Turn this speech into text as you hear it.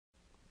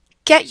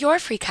Get your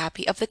free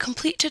copy of the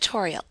complete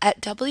tutorial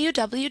at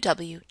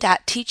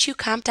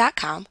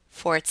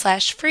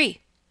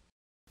www.teachucomp.com/free.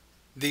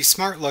 The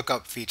Smart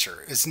Lookup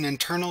feature is an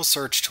internal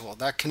search tool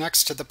that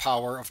connects to the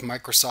power of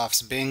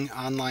Microsoft's Bing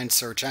online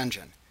search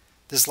engine.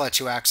 This lets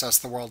you access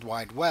the World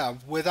Wide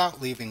Web without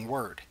leaving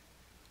Word.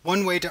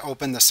 One way to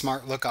open the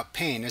Smart Lookup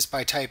pane is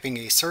by typing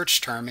a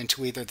search term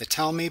into either the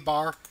Tell Me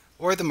bar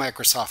or the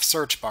Microsoft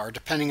search bar,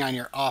 depending on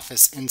your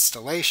Office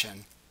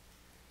installation,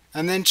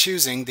 and then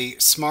choosing the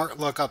Smart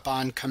Lookup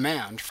On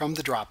command from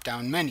the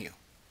drop-down menu.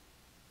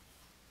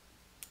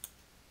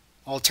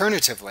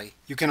 Alternatively,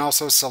 you can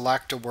also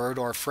select a word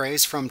or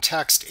phrase from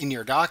text in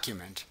your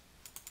document,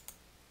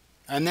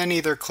 and then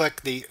either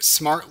click the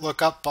Smart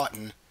Lookup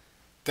button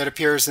that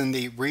appears in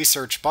the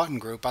Research button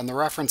group on the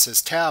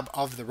References tab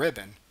of the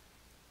ribbon,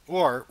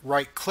 or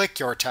right-click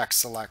your text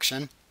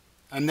selection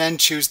and then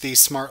choose the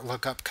Smart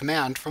Lookup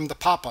command from the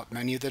pop-up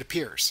menu that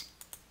appears.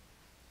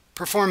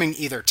 Performing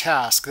either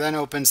task then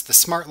opens the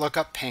Smart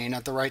Lookup pane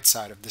at the right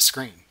side of the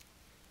screen.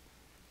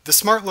 The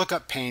Smart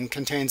Lookup pane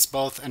contains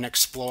both an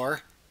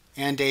Explore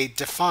and a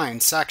Define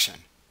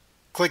section.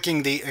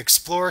 Clicking the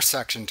Explore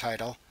section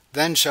title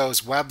then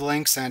shows web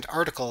links and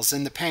articles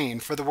in the pane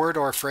for the word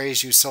or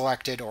phrase you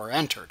selected or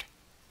entered.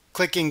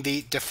 Clicking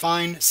the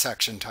Define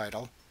section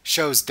title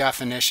shows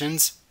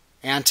definitions,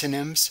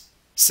 antonyms,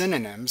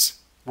 synonyms,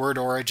 word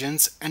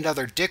origins, and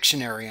other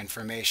dictionary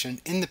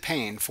information in the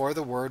pane for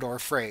the word or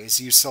phrase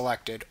you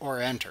selected or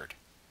entered.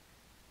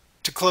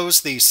 To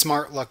close the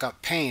Smart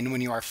Lookup pane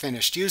when you are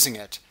finished using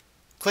it,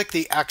 click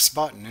the X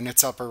button in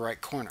its upper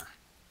right corner.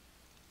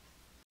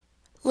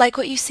 Like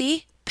what you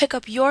see? Pick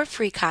up your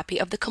free copy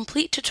of the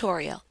complete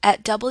tutorial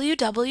at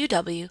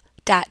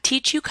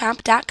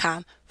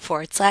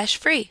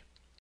www.teachucomp.com/free.